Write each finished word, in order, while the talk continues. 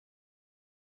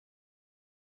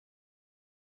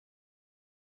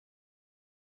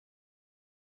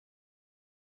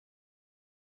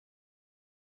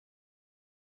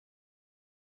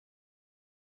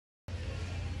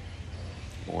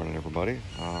Morning, everybody.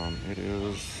 It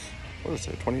is, what is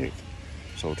it, 28th.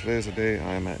 So today is the day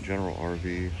I am at General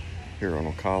RV here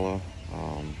on Ocala.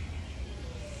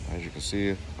 As you can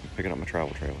see, I'm picking up my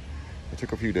travel trailer. It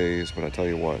took a few days, but I tell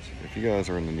you what, if you guys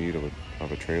are in the need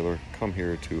of a trailer, come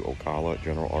here to Ocala at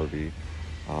General RV.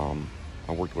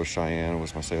 I worked with Cheyenne,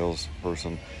 was my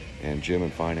salesperson, and Jim in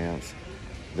finance.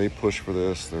 They pushed for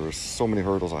this. There were so many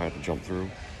hurdles I had to jump through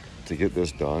to get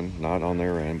this done, not on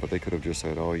their end, but they could have just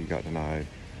said, oh, you got denied,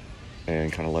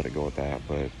 and kind of let it go at that.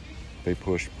 But they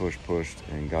pushed,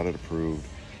 and got it approved,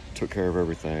 took care of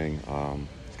everything.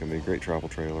 It's gonna be a great travel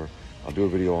trailer. I'll do a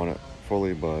video on it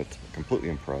fully, but completely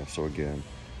impressed. So again,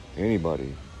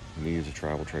 anybody needs a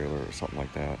travel trailer or something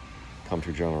like that, come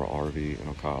to General RV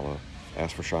in Ocala,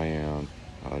 ask for Cheyenne.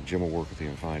 Jim will work with you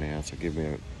in finance and give me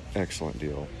an excellent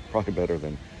deal, probably better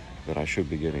than I should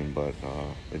be getting, but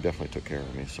they definitely took care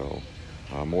of me. So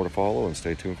more to follow, and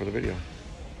stay tuned for the video.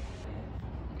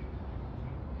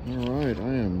 All right,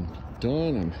 I am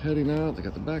done. I'm heading out. They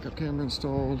got the backup camera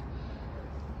installed.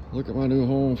 Look at my new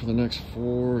home for the next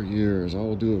 4 years. I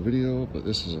will do a video, but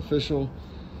this is official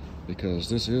because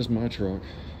this is my truck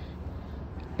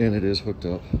and it is hooked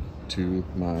up to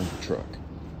my truck.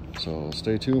 So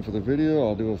stay tuned for the video.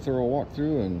 I'll do a thorough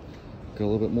walkthrough and go a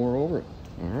little bit more over it.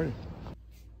 All right.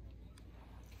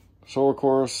 So of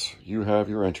course you have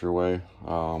your entryway.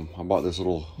 I bought this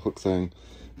little hook thing,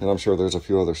 and I'm sure there's a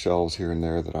few other shelves here and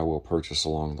there that I will purchase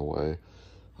along the way.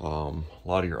 A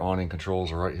lot of your awning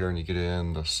controls are right here, and you get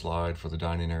in the slide for the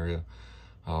dining area,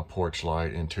 porch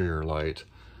light, interior light.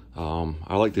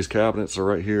 I like these cabinets are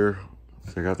right here.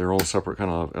 They got their own separate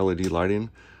kind of LED lighting,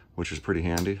 which is pretty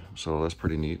handy. So that's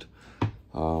pretty neat.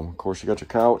 Of course, you got your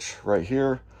couch right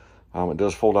here. It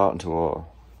does fold out into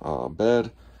a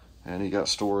bed. And you got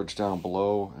storage down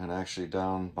below, and actually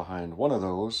down behind one of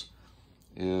those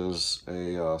is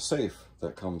a safe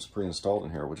that comes pre-installed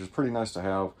in here, which is pretty nice to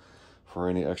have for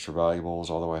any extra valuables.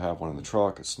 Although I have one in the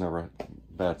truck, it's never a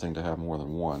bad thing to have more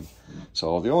than one.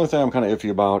 So the only thing I'm kind of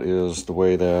iffy about is the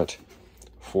way that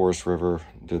Forest River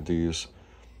did these.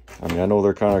 I mean, I know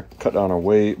they're kind of cut down on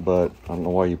weight, but I don't know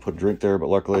why you put a drink there, but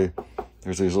luckily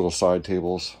there's these little side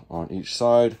tables on each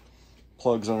side,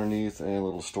 plugs underneath, and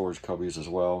little storage cubbies as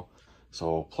well.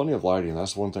 So plenty of lighting.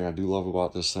 That's one thing I do love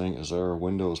about this thing, is there are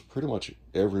windows pretty much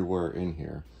everywhere in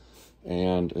here.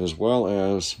 And as well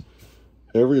as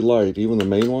every light, even the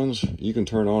main ones, you can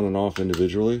turn on and off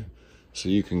individually. So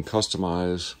you can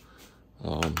customize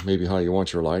maybe how you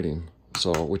want your lighting,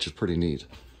 so which is pretty neat.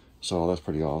 So that's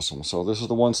pretty awesome. So this is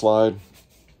the one slide.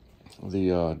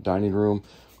 The dining room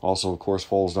also, of course,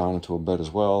 folds down into a bed as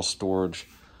well. Storage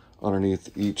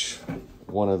underneath each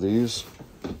one of these.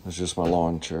 It's just my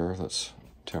lawn chair that's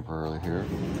temporarily here.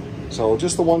 So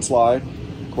just the one slide.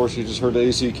 Of course, you just heard the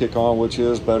AC kick on, which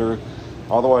is better.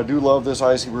 Although I do love this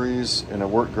icy breeze, and it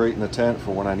worked great in the tent for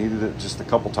when I needed it just a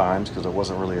couple times because it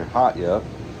wasn't really hot yet.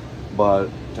 But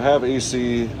to have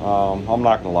AC, I'm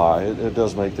not gonna lie, it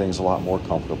does make things a lot more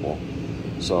comfortable.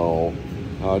 So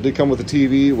it did come with a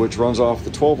TV, which runs off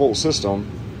the 12-volt system,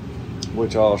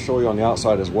 which I'll show you on the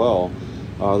outside as well.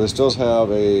 This does have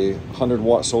a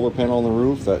 100-watt solar panel on the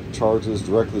roof that charges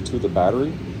directly to the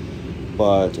battery,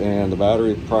 and the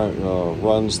battery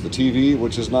runs the TV,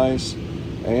 which is nice,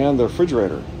 and the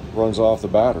refrigerator runs off the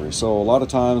battery. So a lot of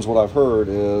times what I've heard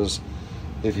is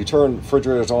if you turn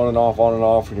refrigerators on and off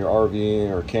when you're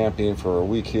RVing or camping for a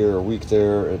week here, a week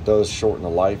there, it does shorten the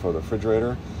life of the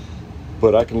refrigerator.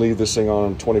 But I can leave this thing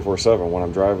on 24/7 when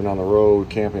I'm driving on the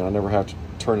road, camping. I never have to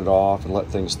turn it off and let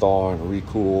things thaw and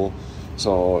recool.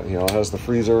 So, you know, it has the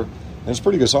freezer, and it's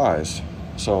pretty good size.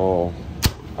 So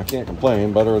I can't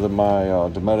complain. Better than my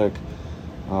Dometic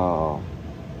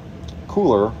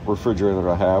cooler refrigerator that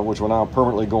I have, which will now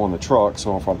permanently go in the truck.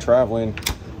 So if I'm traveling,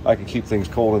 I can keep things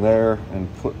cold in there and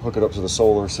hook it up to the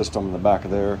solar system in the back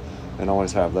of there, and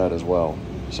always have that as well.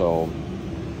 So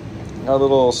got a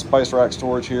little spice rack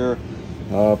storage here.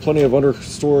 Plenty of under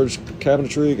storage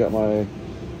cabinetry. Got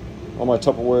all my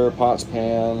Tupperware, pots,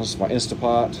 pans, my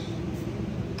Instapot.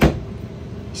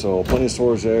 So plenty of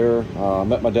storage there.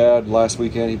 Met my dad last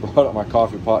weekend. He brought up my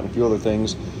coffee pot and a few other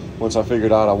things once I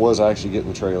figured out I was actually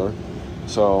getting the trailer.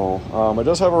 So it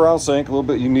does have a round sink, a little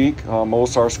bit unique.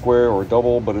 Most are square or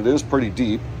double, but it is pretty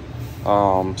deep.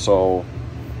 So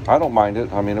I don't mind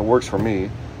it. I mean, it works for me.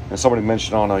 And somebody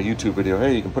mentioned on a YouTube video,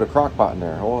 hey, you can put a crock pot in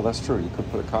there. Oh, that's true. You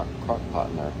could put a crock pot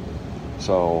in there.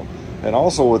 So, and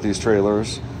also with these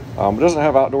trailers, it doesn't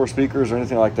have outdoor speakers or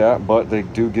anything like that, but they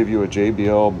do give you a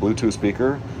JBL Bluetooth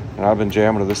speaker. And I've been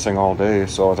jamming to this thing all day,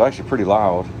 so it's actually pretty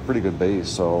loud, pretty good bass,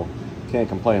 so can't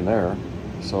complain there.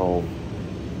 So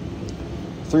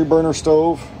 3-burner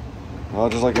stove,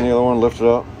 just like any other one, lift it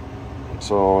up.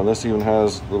 So, and this even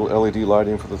has little LED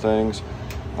lighting for the things.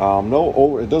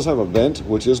 It does have a vent,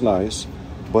 which is nice,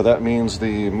 but that means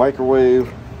the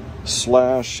microwave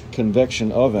 /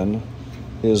 convection oven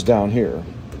is down here.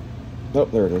 Oh,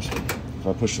 there it is. If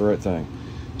I push the right thing.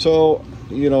 So,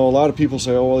 you know, a lot of people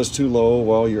say, oh, well, it's too low.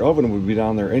 Well, your oven would be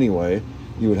down there anyway.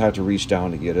 You would have to reach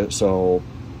down to get it. So,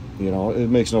 you know, it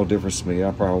makes no difference to me.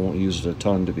 I probably won't use it a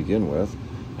ton to begin with.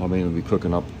 I mean, it'll be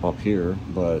cooking up here,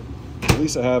 but at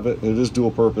least I have it. It is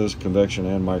dual purpose, convection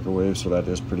and microwave, so that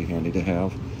is pretty handy to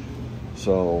have.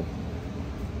 So,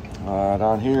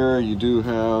 down here you do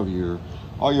have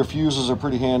all your fuses are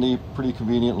pretty handy, pretty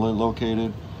conveniently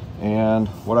located. And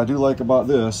what I do like about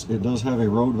this, it does have a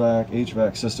road vac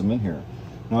HVAC system in here.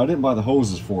 Now I didn't buy the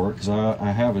hoses for it because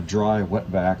I have a dry wet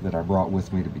vac that I brought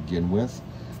with me to begin with.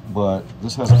 But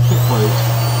this has a kick plate.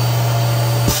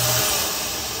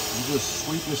 You just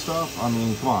sweep this stuff. I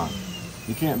mean, come on.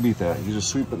 You can't beat that. You just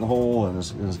sweep it in the hole and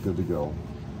it's good to go.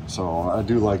 So I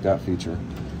do like that feature.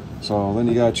 So then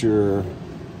you got your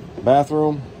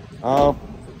bathroom.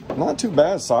 Not too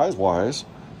bad size-wise.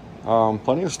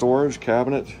 Plenty of storage,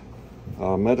 cabinet,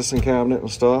 medicine cabinet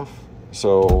and stuff.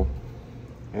 So,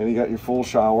 and you got your full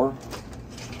shower.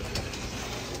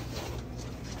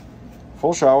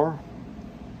 Full shower.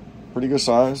 Pretty good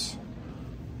size.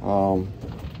 I'm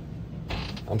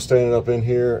standing up in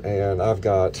here and I've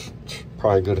got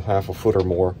probably a good half a foot or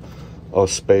more of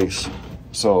space.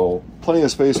 So plenty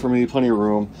of space for me, plenty of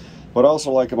room. What I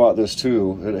also like about this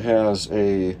too, it has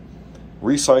a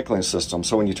recycling system.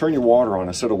 So when you turn your water on,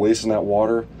 instead of wasting that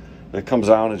water, it comes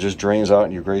out and just drains out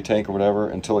in your gray tank or whatever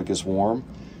until it gets warm.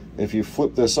 If you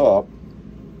flip this up,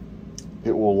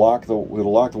 it will lock the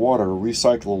water,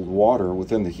 recycle water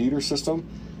within the heater system.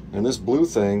 And this blue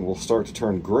thing will start to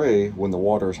turn gray when the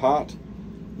water is hot.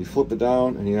 You flip it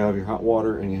down and you have your hot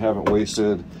water and you haven't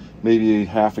wasted maybe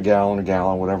half a gallon,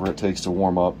 whatever it takes to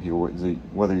warm up,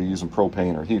 whether you're using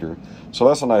propane or heater. So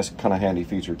that's a nice kind of handy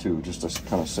feature too, just to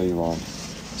kind of save on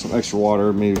some extra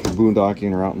water, maybe if you're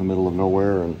boondocking or out in the middle of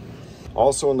nowhere. And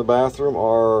also in the bathroom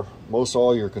are most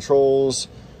all your controls,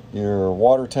 your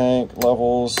water tank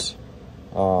levels,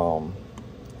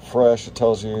 fresh, it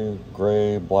tells you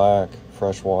gray, black,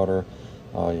 fresh water,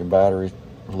 your battery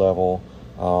level,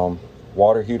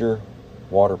 water heater,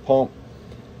 water pump.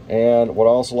 And what I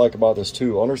also like about this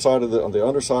too, on the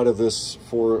underside of this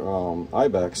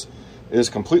IBEX is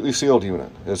completely sealed unit.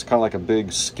 It's kind of like a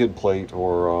big skid plate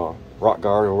or rock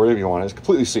guard or whatever you want. It's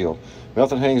completely sealed.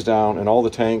 Nothing hangs down, and all the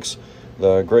tanks,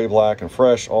 the gray, black, and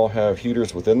fresh, all have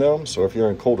heaters within them. So if you're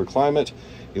in colder climate,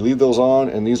 you leave those on,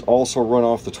 and these also run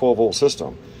off the 12-volt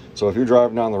system. So if you're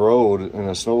driving down the road in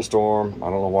a snowstorm, I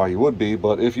don't know why you would be,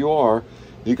 but if you are,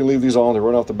 you can leave these on. They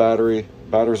run off the battery.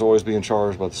 Battery's always being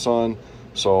charged by the sun.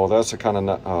 So that's a kind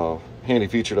of handy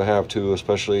feature to have too,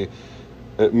 especially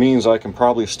it means I can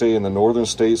probably stay in the northern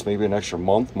states maybe an extra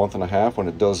month and a half when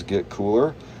it does get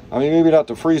cooler. I mean, maybe not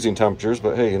to freezing temperatures,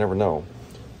 but hey, you never know.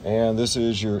 And this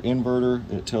is your inverter.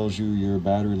 It tells you your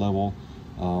battery level,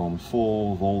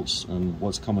 full volts, and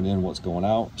what's coming in, what's going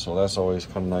out. So that's always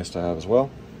kind of nice to have as well.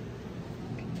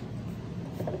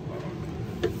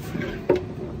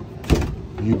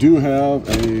 You do have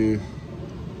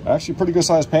actually pretty good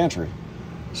sized pantry.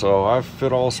 So I've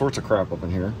fit all sorts of crap up in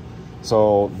here.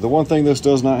 So the one thing this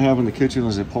does not have in the kitchen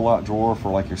is a pull-out drawer for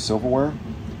like your silverware.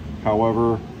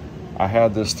 However, I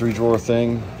had this 3-drawer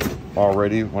thing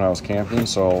already when I was camping,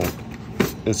 so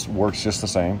it works just the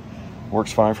same.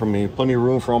 Works fine for me. Plenty of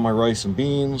room for all my rice and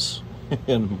beans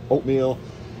and oatmeal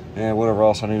and whatever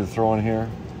else I need to throw in here.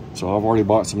 So I've already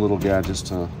bought some little gadgets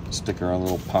to stick around, a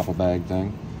little Papa bag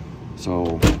thing.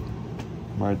 So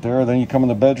right there, then you come in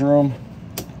the bedroom,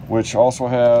 which also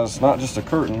has not just a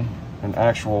curtain, an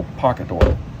actual pocket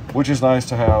door, which is nice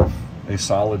to have a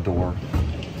solid door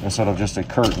instead of just a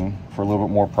curtain for a little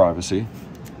bit more privacy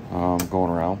going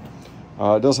around.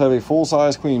 It does have a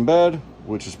full-size queen bed,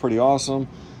 which is pretty awesome.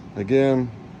 Again,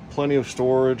 plenty of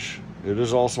storage. It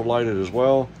is also lighted as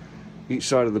well. Each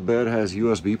side of the bed has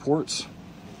USB ports,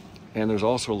 and there's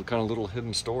also kind of little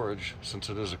hidden storage since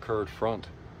it is a curved front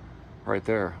right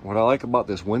there. What I like about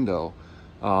this window,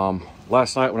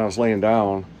 last night when I was laying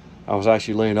down, I was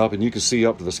actually laying up and you can see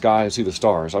up to the sky and see the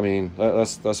stars. I mean,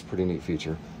 that's a pretty neat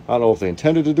feature. I don't know if they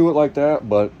intended to do it like that,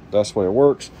 but that's the way it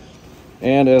works.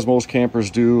 And as most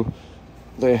campers do,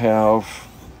 they have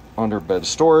under bed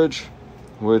storage,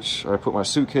 which I put my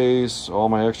suitcase, all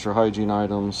my extra hygiene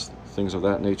items, things of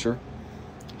that nature.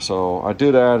 So I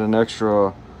did add an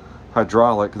extra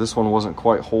hydraulic. This one wasn't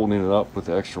quite holding it up with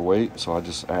the extra weight, so I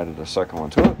just added a second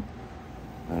one to it,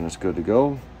 and it's good to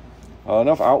go.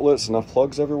 Enough outlets, enough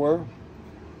plugs everywhere.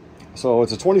 So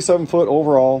it's a 27-foot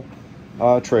overall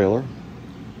trailer.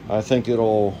 I think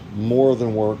it'll more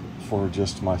than work for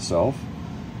just myself.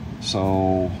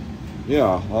 So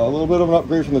yeah, a little bit of an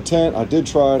upgrade from the tent. I did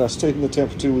try it. I stayed in the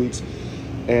tent for 2 weeks,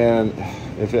 and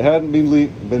if it hadn't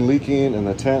been leaking and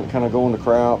the tent kind of going to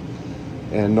crap,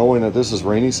 and knowing that this is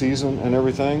rainy season and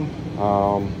everything,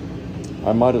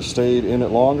 I might have stayed in it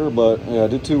longer. But yeah, I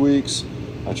did 2 weeks.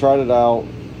 I tried it out.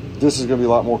 This is going to be a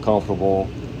lot more comfortable.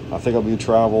 I think I'll be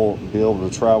able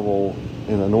to travel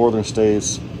in the northern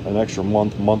states an extra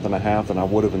month and a half than I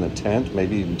would have in the tent,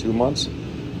 maybe even 2 months,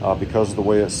 because of the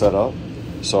way it's set up.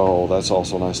 So that's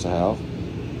also nice to have.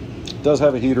 It does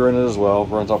have a heater in it as well.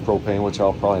 Runs off propane, which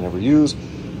I'll probably never use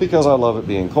because I love it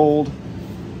being cold.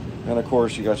 And of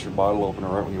course, you got your bottle opener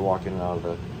right when you walk in and out of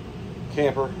the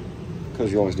camper,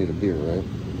 because you always need a beer, right?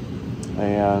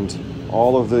 And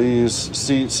all of these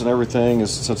seats and everything,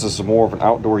 since this is more of an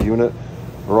outdoor unit,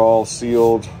 are all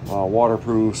sealed,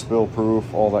 waterproof, spill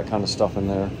proof, all that kind of stuff in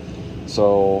there.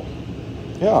 So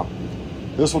yeah,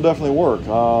 this will definitely work.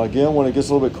 Again, when it gets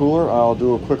a little bit cooler, I'll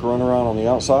do a quick run around on the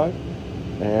outside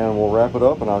and we'll wrap it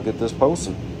up and I'll get this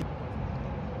posted.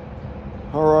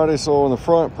 Alrighty, so in the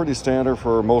front, pretty standard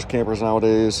for most campers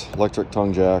nowadays, electric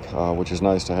tongue jack, which is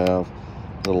nice to have.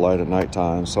 A little light at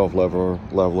nighttime, self-leveler,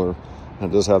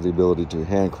 and it does have the ability to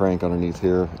hand crank underneath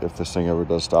here if this thing ever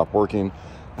does stop working.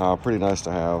 Pretty nice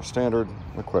to have. Standard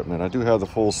equipment. I do have the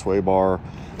full sway bar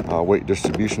weight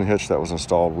distribution hitch that was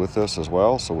installed with this as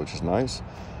well, so which is nice.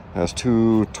 It has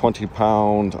two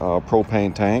 20-pound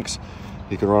propane tanks.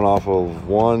 You can run off of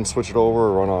one, switch it over,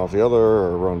 or run off the other,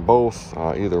 or run both,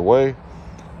 either way.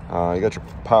 You got your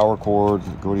power cord,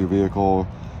 go to your vehicle,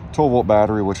 12-volt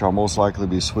battery, which I'll most likely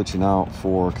be switching out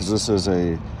for, because this is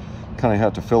a kind of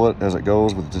have to fill it as it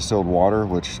goes with distilled water,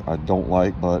 which I don't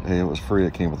like, but hey, it was free.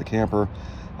 It came with the camper.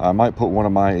 I might put one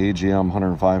of my AGM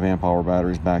 105 amp hour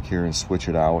batteries back here and switch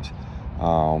it out,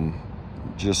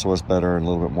 just so it's better and a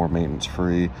little bit more maintenance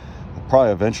free. I'll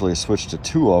probably eventually switch to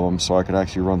 2 of them so I could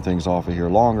actually run things off of here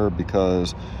longer,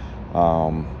 because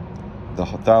the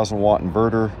 1000-watt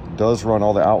inverter does run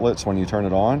all the outlets when you turn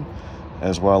it on,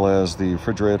 as well as the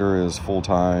refrigerator is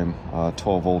full-time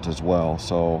 12 volt as well.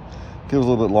 So it gives a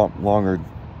little bit longer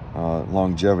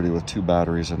longevity with 2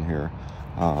 batteries in here.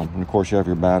 And of course, you have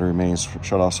your battery main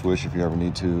shut-off switch if you ever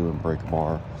need to, and break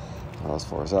bar as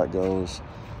far as that goes.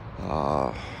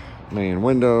 Main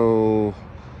window,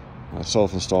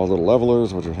 self-installed little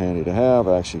levelers, which are handy to have.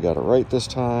 I actually got it right this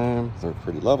time. They're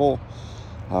pretty level.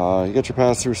 You get your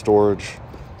pass-through storage,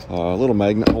 little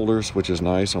magnet holders, which is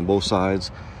nice on both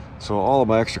sides. So all of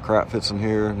my extra crap fits in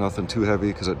here. Nothing too heavy,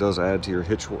 because it does add to your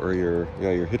hitch or your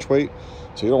hitch weight.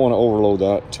 So you don't want to overload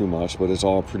that too much, but it's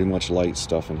all pretty much light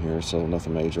stuff in here, so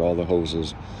nothing major. All the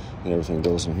hoses and everything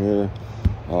goes in here.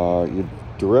 Your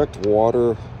direct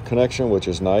water connection, which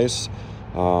is nice.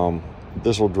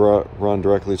 This will run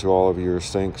directly to all of your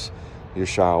sinks, your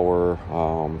shower,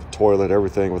 toilet,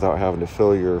 everything, without having to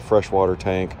fill your freshwater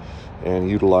tank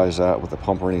and utilize that with a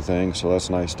pump or anything. So that's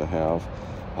nice to have.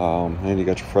 And you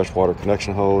got your freshwater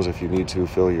connection hose if you need to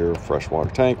fill your freshwater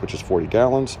tank, which is 40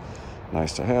 gallons.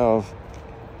 Nice to have.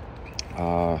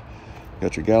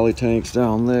 Got your galley tanks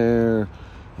down there.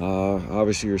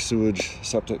 Obviously your sewage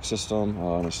septic system.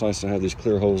 It's nice to have these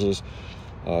clear hoses,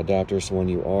 adapters, so when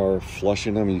you are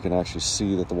flushing them, you can actually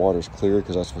see that the water is clear,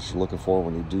 because that's what you're looking for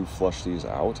when you do flush these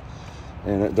out.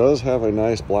 And it does have a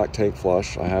nice black tank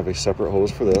flush. I have a separate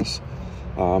hose for this.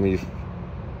 You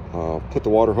put the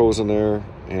water hose in there,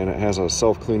 and it has a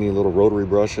self-cleaning little rotary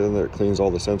brush in there. It cleans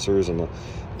all the sensors and the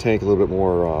tank a little bit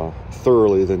more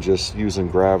thoroughly than just using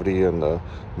gravity and the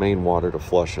main water to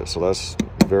flush it. So that's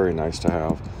very nice to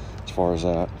have as far as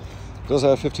that. It does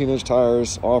have 15-inch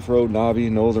tires, off-road, knobby.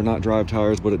 No, they're not drive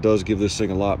tires, but it does give this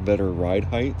thing a lot better ride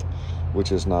height,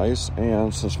 which is nice.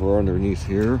 And since we're underneath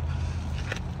here,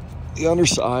 the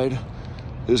underside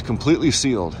is completely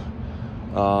sealed.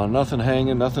 Nothing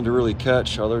hanging, nothing to really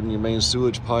catch other than your main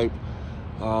sewage pipe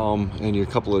and your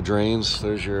couple of drains.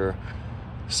 There's your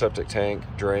septic tank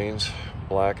drains.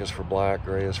 Black is for black,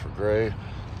 gray is for gray.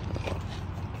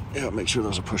 Yeah, make sure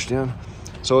those are pushed in.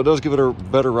 So it does give it a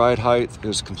better ride height.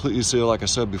 It's completely sealed, like I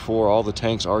said before. All the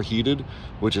tanks are heated,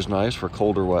 which is nice for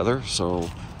colder weather, so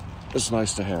it's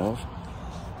nice to have.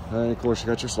 And of course, you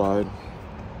got your slide.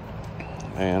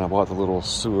 And I bought the little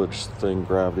sewage thing,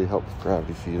 help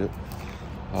gravity feed it.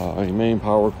 Your main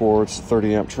power cords,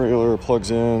 30 amp trailer, plugs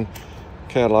in,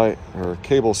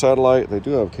 cable satellite. They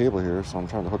do have cable here, so I'm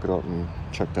trying to hook it up and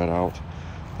check that out.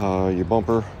 Your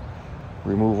bumper,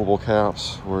 removable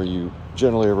caps where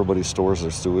generally everybody stores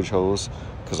their sewage hose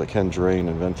because it can drain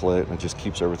and ventilate, and it just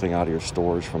keeps everything out of your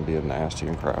storage from being nasty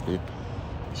and crappy.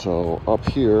 So up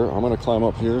here, I'm going to climb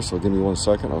up here, so give me 1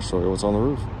 second, I'll show you what's on the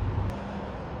roof.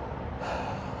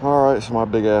 Alright, so my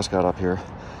big ass got up here.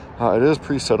 It is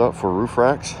pre-set up for roof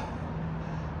racks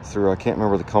through, I can't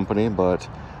remember the company, but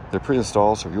they're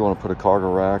pre-installed, so if you want to put a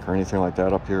cargo rack or anything like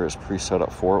that up here, it's pre-set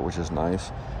up for it, which is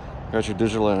nice. Got your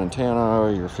digital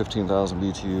antenna, your 15,000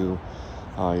 BTU,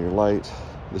 your light.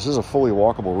 This is a fully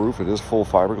walkable roof. It is full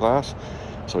fiberglass,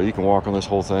 so you can walk on this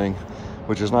whole thing,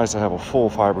 which is nice to have a full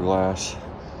fiberglass.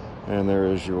 And there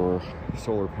is your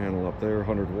solar panel up there,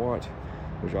 100 watt,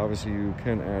 which obviously you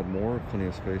can add more, plenty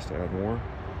of space to add more,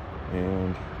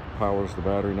 and powers the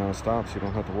battery non-stop, so you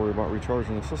don't have to worry about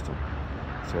recharging the system.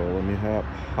 So let me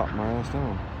hop my ass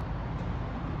down.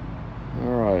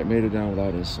 All right, made it down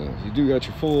without incident. You do got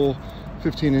your full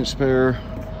 15-inch spare,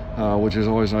 which is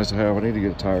always nice to have. I need to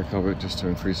get a tire cover just to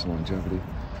increase the longevity.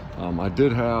 I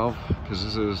did have, because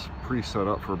this is pre-set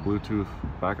up for a Bluetooth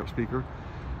backup speaker,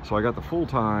 so I got the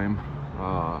full-time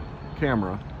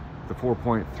camera, the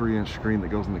 4.3-inch screen that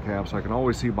goes in the cab, so I can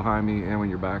always see behind me and when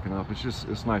you're backing up.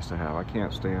 It's nice to have. I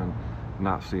can't stand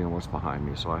not seeing what's behind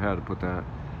me, so I had to put that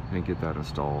and get that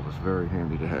installed. It's very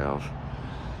handy to have.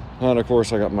 And of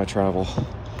course I got my travel.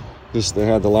 They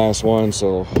had the last one,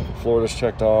 so Florida's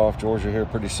checked off, Georgia here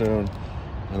pretty soon,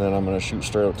 and then I'm going to shoot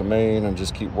straight up to Maine and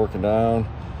just keep working down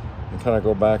and kind of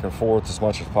go back and forth as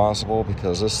much as possible,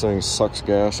 because this thing sucks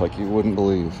gas like you wouldn't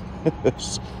believe.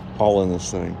 It's hauling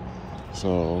this thing.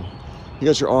 So you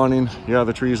got your awning. Yeah,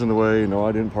 the tree's in the way. No,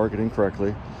 I didn't park it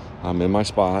incorrectly. I'm in my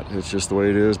spot. It's just the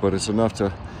way it is, but it's enough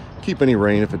to keep any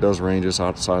rain, if it does rain, just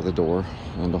outside the door,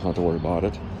 and don't have to worry about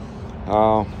it.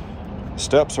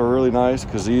 Steps are really nice,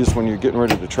 because these, when you're getting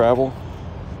ready to travel,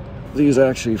 these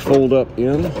actually fold up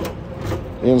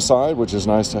inside, which is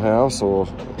nice to have, so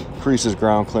increases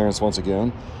ground clearance once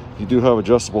again. You do have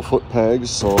adjustable foot pegs,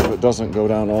 so if it doesn't go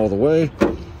down all the way,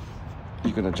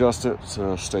 you can adjust it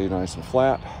to stay nice and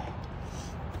flat.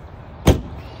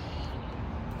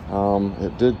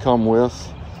 It did come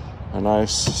with a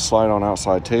nice slide-on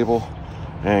outside table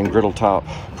and griddle top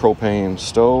propane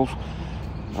stove.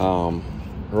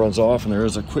 It runs off, and there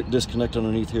is a quick disconnect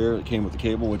underneath here that came with the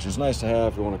cable, which is nice to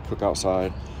have if you want to cook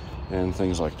outside and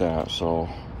things like that. So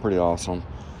pretty awesome.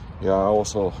 Yeah, I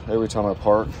also, every time I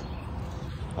park,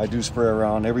 I do spray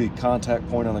around every contact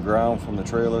point on the ground from the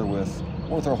trailer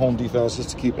with our home defense,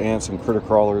 just to keep ants and critter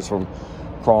crawlers from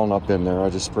crawling up in there. I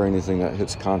just spray anything that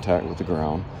hits contact with the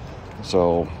ground.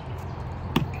 So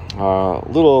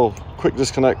little quick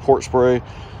disconnect port spray.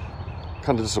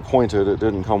 Kind of disappointed it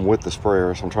didn't come with the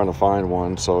sprayer, so I'm trying to find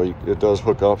one. So it does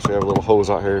hook up, so you have a little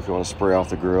hose out here if you want to spray off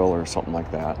the grill or something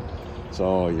like that.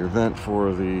 So your vent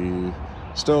for the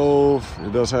stove,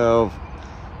 it does have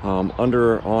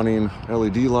under awning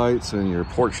LED lights, and your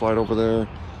porch light over there.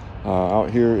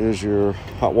 Out here is your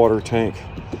hot water tank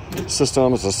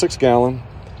system. It's a 6-gallon,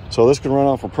 so this can run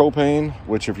off of propane,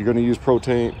 which if you're going to use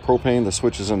propane, the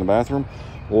switch is in the bathroom,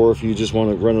 or if you just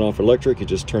want to run it off electric, you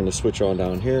just turn the switch on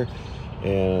down here,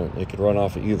 and it can run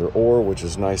off of either or, which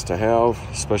is nice to have,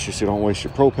 especially so you don't waste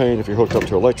your propane if you're hooked up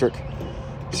to electric.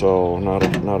 So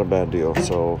not a bad deal.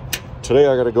 So today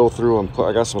I got to go through and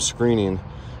I got some screening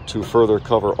to further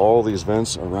cover all these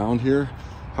vents around here.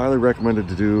 Highly recommended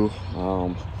to do,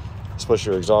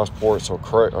 especially your exhaust ports. So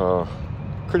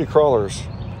crawly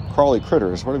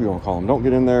critters, whatever you want to call them, don't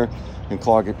get in there and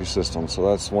clog up your system. So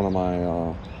that's one of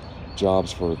my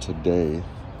jobs for today.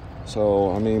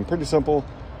 So I mean, pretty simple,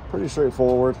 pretty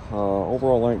straightforward.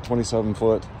 Overall length 27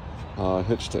 foot,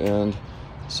 hitch to end.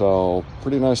 So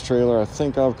pretty nice trailer. I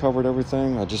think I've covered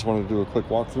everything. I just wanted to do a quick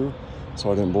walkthrough,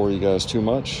 so I didn't bore you guys too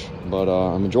much. But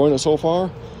I'm enjoying it so far.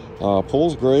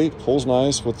 Pulls great, pulls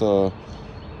nice with the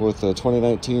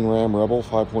 2019 Ram Rebel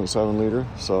 5.7 liter.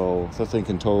 So that thing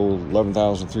can tow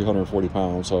 11,340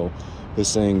 pounds. So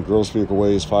this thing, gross vehicle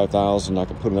weighs 5,000. I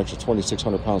can put an extra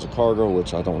 2,600 pounds of cargo,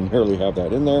 which I don't nearly have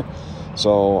that in there.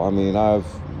 So I mean, I've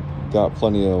got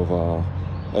plenty of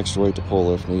extra weight to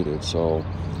pull if needed. So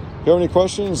if you have any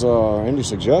questions, any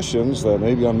suggestions that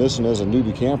maybe I'm missing as a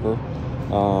newbie camper,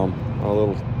 a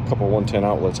little couple 110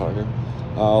 outlets out here,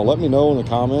 let me know in the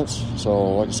comments.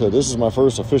 So like I said, this is my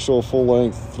first official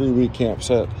full-length 3-week camp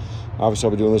set. Obviously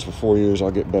I've been doing this for 4 years. I'll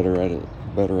get better at it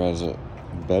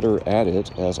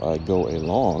as I go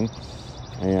along,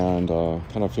 and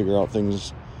kind of figure out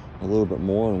things a little bit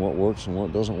more and what works and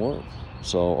what doesn't work.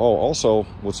 So also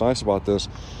what's nice about this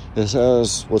is it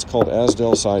has what's called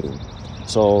Asdel siding.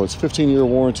 So it's 15-year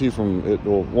warranty from it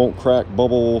won't crack,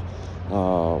 bubble,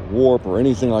 warp or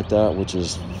anything like that, which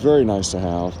is very nice to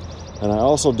have. And I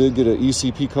also did get an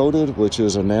ECP coated, which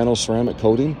is a nano ceramic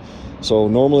coating. So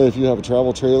normally if you have a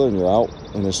travel trailer and you're out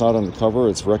and it's not undercover,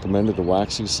 it's recommended to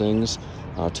wax these things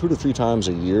 2 to 3 times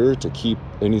a year to keep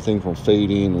anything from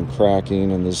fading and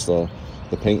cracking and this the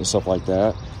paint and stuff like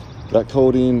that. That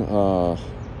coating,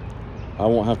 I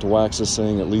won't have to wax this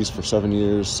thing at least for 7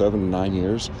 to 9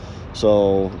 years.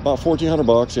 So about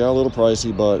 $1,400, yeah, a little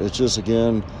pricey, but it's just,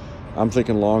 again, I'm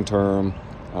thinking long term,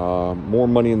 more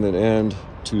money in the end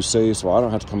to save, so I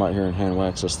don't have to come out here and hand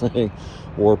wax this thing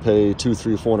or pay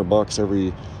 $200, $300,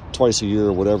 $400 twice a year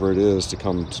or whatever it is to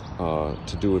come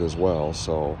to do it as well.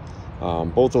 So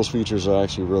both those features are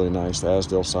actually really nice, the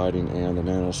Asdale siding and the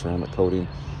nano ceramic coating,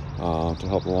 to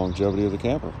help the longevity of the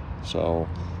camper. So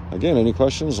again, any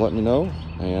questions, let me know,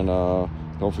 and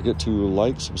don't forget to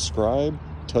like, subscribe,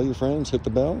 tell your friends, hit the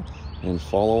bell, and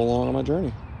follow along on my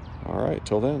journey. All right,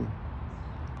 till then.